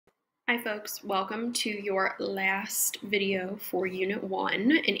Hi folks, welcome to your last video for Unit 1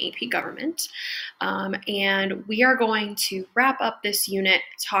 in AP Government. And we are going to wrap up this unit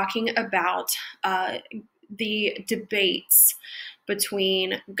talking about the debates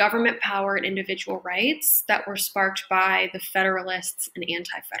between government power and individual rights that were sparked by the Federalists and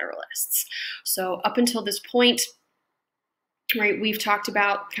Anti-Federalists. So up until this point, right, we've talked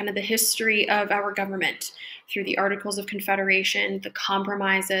about kind of the history of our government through the Articles of Confederation, the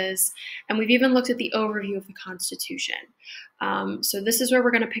compromises, and we've even looked at the overview of the Constitution. So this is where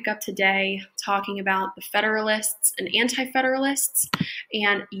we're going to pick up today, talking about the Federalists and Anti-Federalists,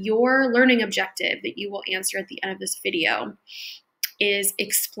 and your learning objective that you will answer at the end of this video is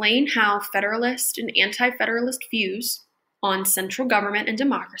explain how Federalist and Anti-Federalist views on central government and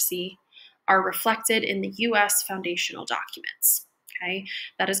democracy are reflected in the U.S. foundational documents. Okay,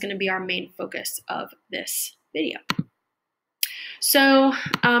 that is going to be our main focus of this video. So,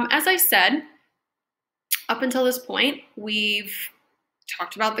 as I said, up until this point, we've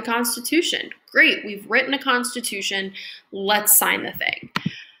talked about the Constitution. Great, we've written a Constitution. Let's sign the thing.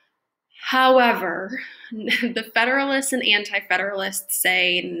 However, the Federalists and Anti-Federalists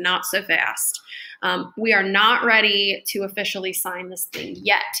say not so fast. We are not ready to officially sign this thing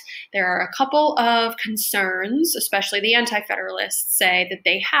yet. There are a couple of concerns, especially the Anti-Federalists say that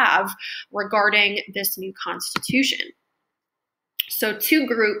they have regarding this new Constitution. So two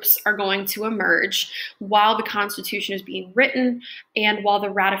groups are going to emerge while the Constitution is being written and while the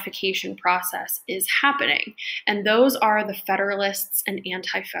ratification process is happening. And those are the Federalists and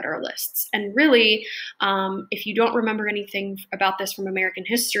Anti-Federalists. And really, if you don't remember anything about this from American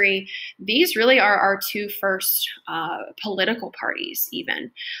history, these really are our two first political parties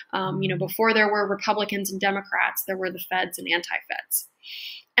even. Before there were Republicans and Democrats, there were the Feds and Anti-Feds.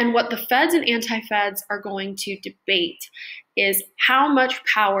 And what the Feds and Anti-Feds are going to debate is how much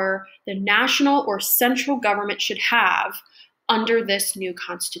power the national or central government should have under this new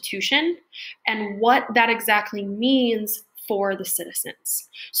Constitution and what that exactly means for the citizens.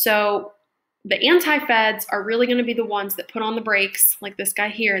 So the Anti-Feds are really going to be the ones that put on the brakes, like this guy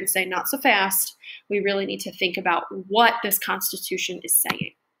here, and say, not so fast. We really need to think about what this Constitution is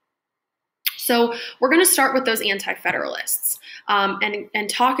saying. So we're going to start with those Anti-Federalists and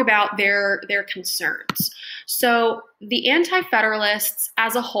talk about their concerns. So the Anti-Federalists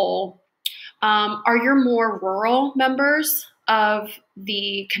as a whole are your more rural members of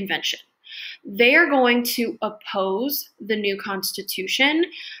the convention. They are going to oppose the new Constitution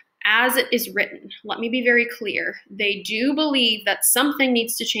as it is written. Let me be very clear. They do believe that something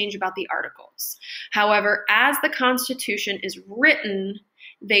needs to change about the Articles. However, as the Constitution is written,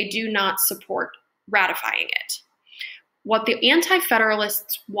 they do not support ratifying it. What the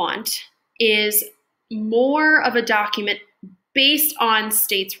Anti-Federalists want is more of a document based on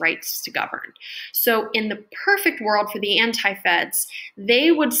states' rights to govern. So in the perfect world for the Anti-Feds,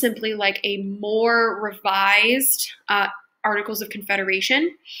 they would simply like a more revised Articles of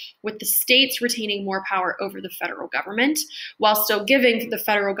Confederation with the states retaining more power over the federal government while still giving the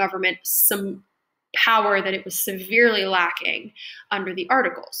federal government some power that it was severely lacking under the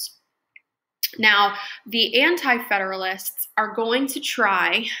Articles. Now, the Anti-Federalists are going to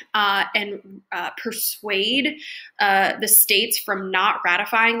try and persuade the states from not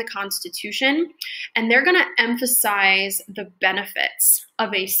ratifying the Constitution, and they're going to emphasize the benefits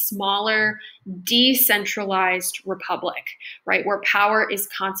of a smaller, decentralized republic, right, where power is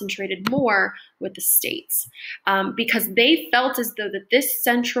concentrated more with the states, because they felt as though that this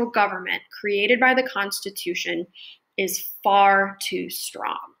central government created by the Constitution is far too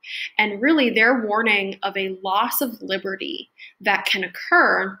strong. And really, they're warning of a loss of liberty that can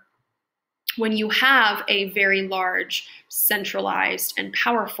occur when you have a very large, centralized, and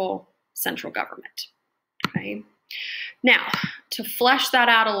powerful central government. Okay? Now, to flesh that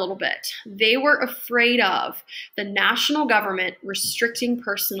out a little bit, they were afraid of the national government restricting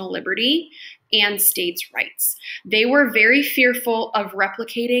personal liberty and states' rights. They were very fearful of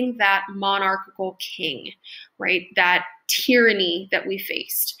replicating that monarchical king, right? That tyranny that we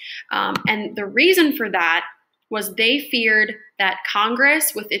faced. And the reason for that was they feared that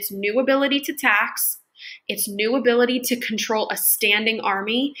Congress, with its new ability to tax, its new ability to control a standing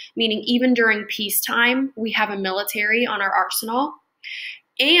army, meaning even during peacetime, we have a military on our arsenal,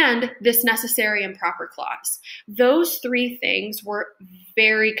 and this necessary and proper clause. Those three things were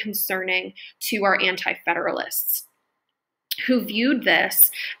very concerning to our Anti-Federalists, who viewed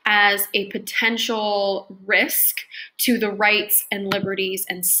this as a potential risk to the rights and liberties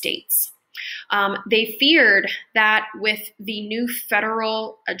and states. They feared that with the new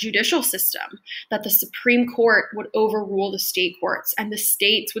federal judicial system, that the Supreme Court would overrule the state courts and the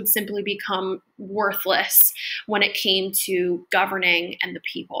states would simply become worthless when it came to governing and the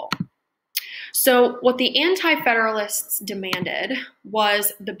people. So what the Anti-Federalists demanded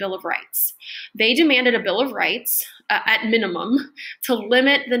was the Bill of Rights. They demanded a Bill of Rights, at minimum, to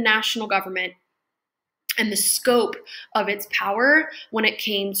limit the national government and the scope of its power when it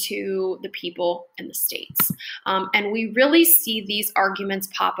came to the people and the states. And we really see these arguments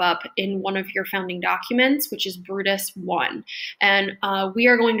pop up in one of your founding documents, which is Brutus I. And we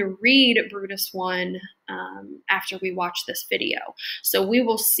are going to read Brutus I after we watch this video. So we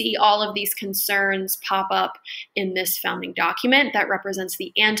will see all of these concerns pop up in this founding document that represents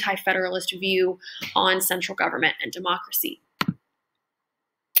the anti-federalist view on central government and democracy.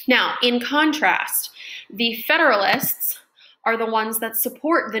 Now, in contrast, the Federalists are the ones that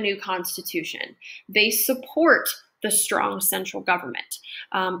support the new Constitution. They support the strong central government.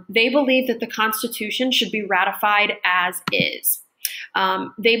 They believe that the Constitution should be ratified as is.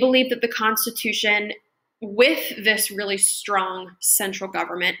 They believe that the Constitution, with this really strong central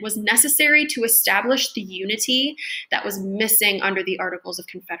government, was necessary to establish the unity that was missing under the Articles of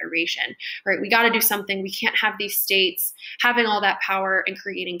Confederation. Right? We got to do something. We can't have these states having all that power and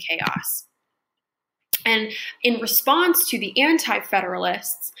creating chaos. And in response to the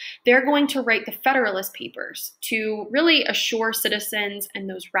Anti-Federalists, they're going to write the Federalist Papers to really assure citizens and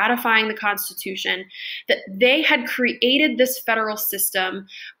those ratifying the Constitution that they had created this federal system,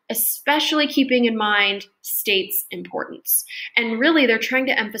 especially keeping in mind states' importance. And really, they're trying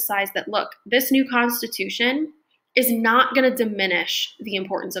to emphasize that, look, this new Constitution is not going to diminish the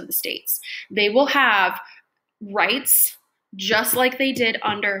importance of the states. They will have rights just like they did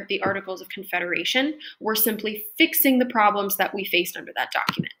under the Articles of Confederation. We're simply fixing the problems that we faced under that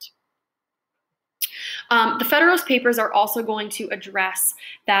document. The Federalist Papers are also going to address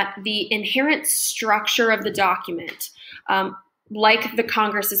that the inherent structure of the document, like the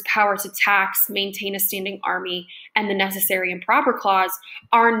Congress's power to tax, maintain a standing army, and the necessary and proper clause,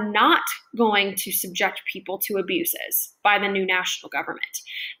 are not going to subject people to abuses by the new national government.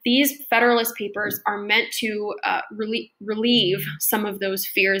 These Federalist Papers are meant to relieve some of those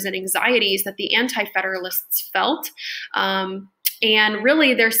fears and anxieties that the Anti-Federalists felt. And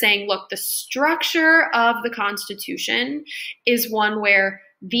really, they're saying, look, the structure of the Constitution is one where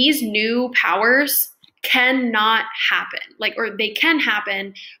these new powers cannot happen, or they can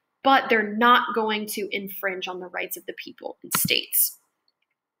happen, but they're not going to infringe on the rights of the people and states.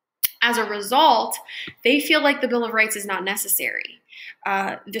 As a result, they feel like the Bill of Rights is not necessary.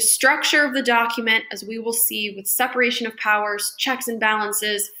 The structure of the document, as we will see with separation of powers, checks and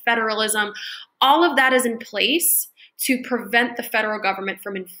balances, federalism, all of that is in place to prevent the federal government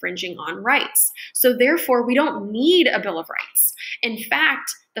from infringing on rights. So therefore, we don't need a Bill of Rights. In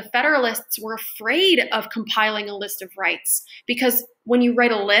fact, the Federalists were afraid of compiling a list of rights because when you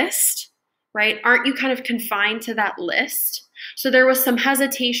write a list, right, aren't you kind of confined to that list? So there was some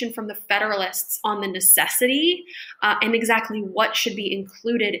hesitation from the Federalists on the necessity and exactly what should be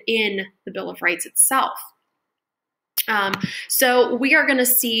included in the Bill of Rights itself. So we are going to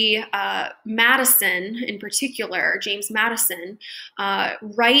see Madison, in particular, James Madison,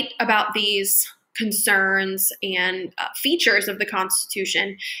 write about these concerns and features of the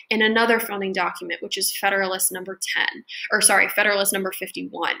Constitution in another founding document, which is Federalist number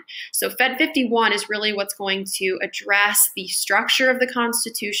 51. So Fed 51 is really what's going to address the structure of the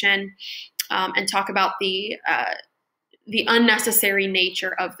Constitution and talk about the unnecessary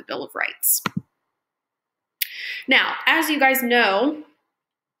nature of the Bill of Rights. Now, as you guys know,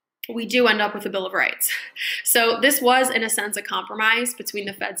 we do end up with a Bill of Rights. So this was, in a sense, a compromise between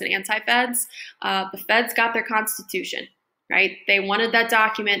the feds and anti-feds. The feds got their Constitution, right? They wanted that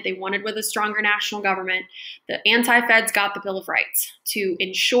document. They wanted with a stronger national government. The anti-feds got the Bill of Rights to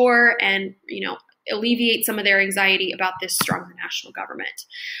ensure and, alleviate some of their anxiety about this stronger national government.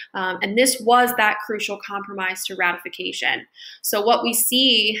 And this was that crucial compromise to ratification. So what we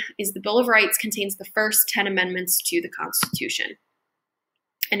see is the Bill of Rights contains the first 10 amendments to the Constitution.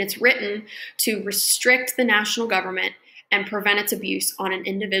 And it's written to restrict the national government and prevent its abuse on an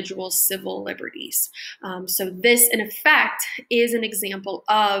individual's civil liberties. So this, in effect, is an example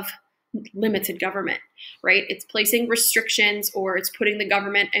of limited government, right? It's placing restrictions, or it's putting the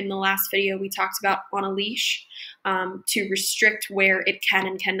government, in the last video we talked about, on a leash to restrict where it can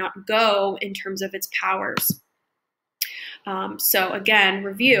and cannot go in terms of its powers. So again,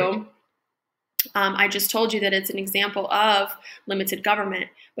 review. I just told you that it's an example of limited government,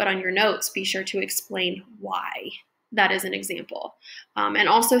 but on your notes, be sure to explain why. that is an example. And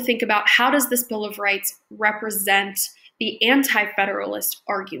also think about, how does this Bill of Rights represent the anti-federalist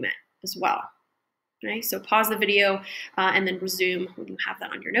argument as well? Okay, so pause the video and then resume when you have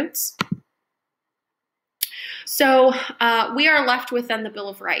that on your notes. So we are left with then the Bill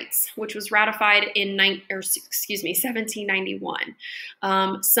of Rights, which was ratified in 1791.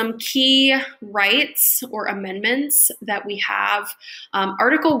 Some key rights or amendments that we have,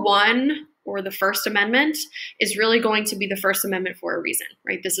 Article 1, or the First Amendment, is really going to be the First Amendment for a reason,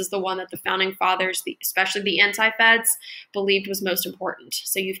 right? This is the one that the Founding Fathers, especially the anti-feds, believed was most important.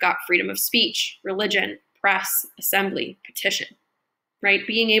 So you've got freedom of speech, religion, press, assembly, petition, right?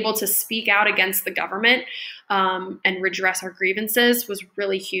 Being able to speak out against the government and redress our grievances was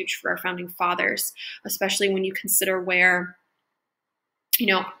really huge for our Founding Fathers, especially when you consider where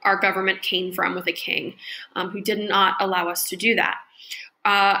our government came from with a king who did not allow us to do that.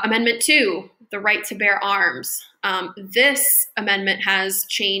 Amendment 2, the right to bear arms. This amendment has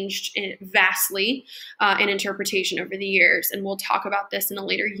changed vastly in interpretation over the years, and we'll talk about this in a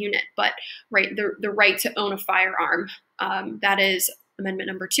later unit, but right, the right to own a firearm, that is Amendment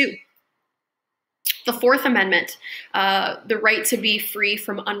number 2. The Fourth Amendment, the right to be free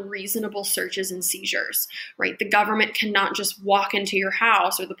from unreasonable searches and seizures, right? The government cannot just walk into your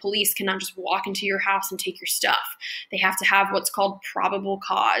house, or the police cannot just walk into your house and take your stuff. They have to have what's called probable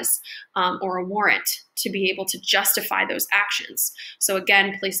cause or a warrant to be able to justify those actions. So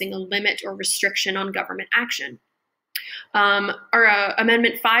again, placing a limit or restriction on government action.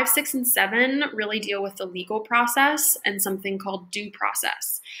 Amendment 5, 6, and 7 really deal with the legal process and something called due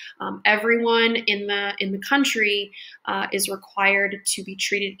process. Everyone in the country is required to be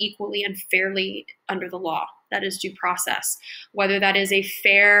treated equally and fairly under the law. That is due process. Whether that is a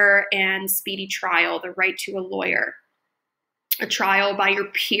fair and speedy trial, the right to a lawyer, a trial by your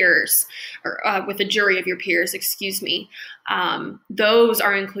peers, or with a jury of your peers, excuse me. Those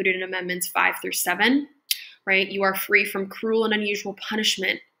are included in Amendments 5 through 7. Right? You are free from cruel and unusual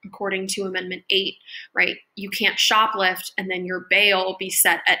punishment, according to Amendment 8, right? You can't shoplift and then your bail be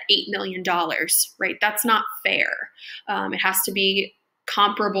set at $8 million, right? That's not fair. It has to be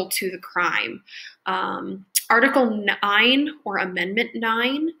comparable to the crime. Article 9, or Amendment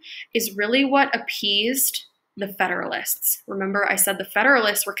 9, is really what appeased the Federalists. Remember, I said the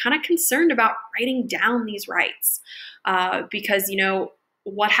Federalists were kind of concerned about writing down these rights because,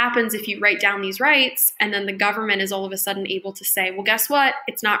 what happens if you write down these rights and then the government is all of a sudden able to say, well, guess what?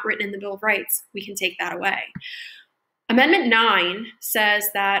 It's not written in the Bill of Rights. We can take that away. Amendment 9 says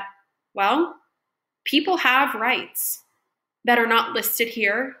that, well, people have rights that are not listed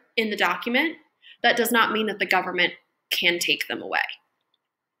here in the document. That does not mean that the government can take them away.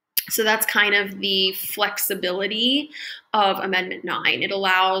 So that's kind of the flexibility of Amendment 9. It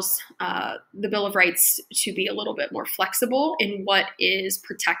allows the Bill of Rights to be a little bit more flexible in what is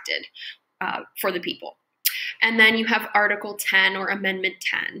protected for the people. And then you have Article 10, or Amendment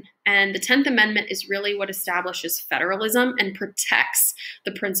 10. And the 10th Amendment is really what establishes federalism and protects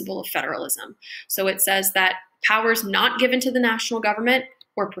the principle of federalism. So it says that powers not given to the national government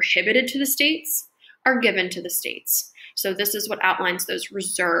or prohibited to the states are given to the states. So this is what outlines those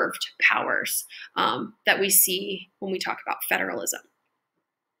reserved powers that we see when we talk about federalism.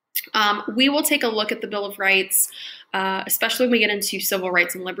 We will take a look at the Bill of Rights, especially when we get into civil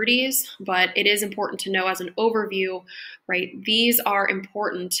rights and liberties, but it is important to know as an overview, right, these are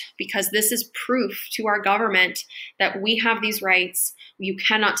important because this is proof to our government that we have these rights, you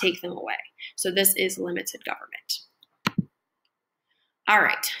cannot take them away. So this is limited government. All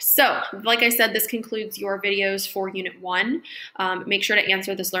right, so like I said, this concludes your videos for Unit 1. Make sure to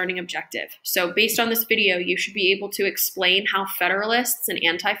answer this learning objective. So based on this video, you should be able to explain how Federalists and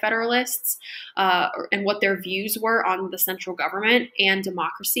Anti-Federalists and what their views were on the central government and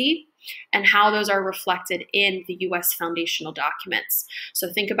democracy, and how those are reflected in the U.S. foundational documents.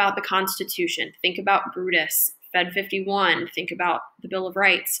 So think about the Constitution, think about Brutus, Fed 51, think about the Bill of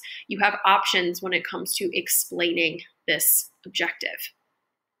Rights. You have options when it comes to explaining this objective.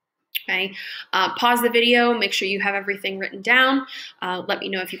 Okay, pause the video, make sure you have everything written down. Let me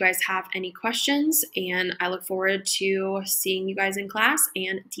know if you guys have any questions, and I look forward to seeing you guys in class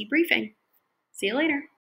and debriefing. See you later.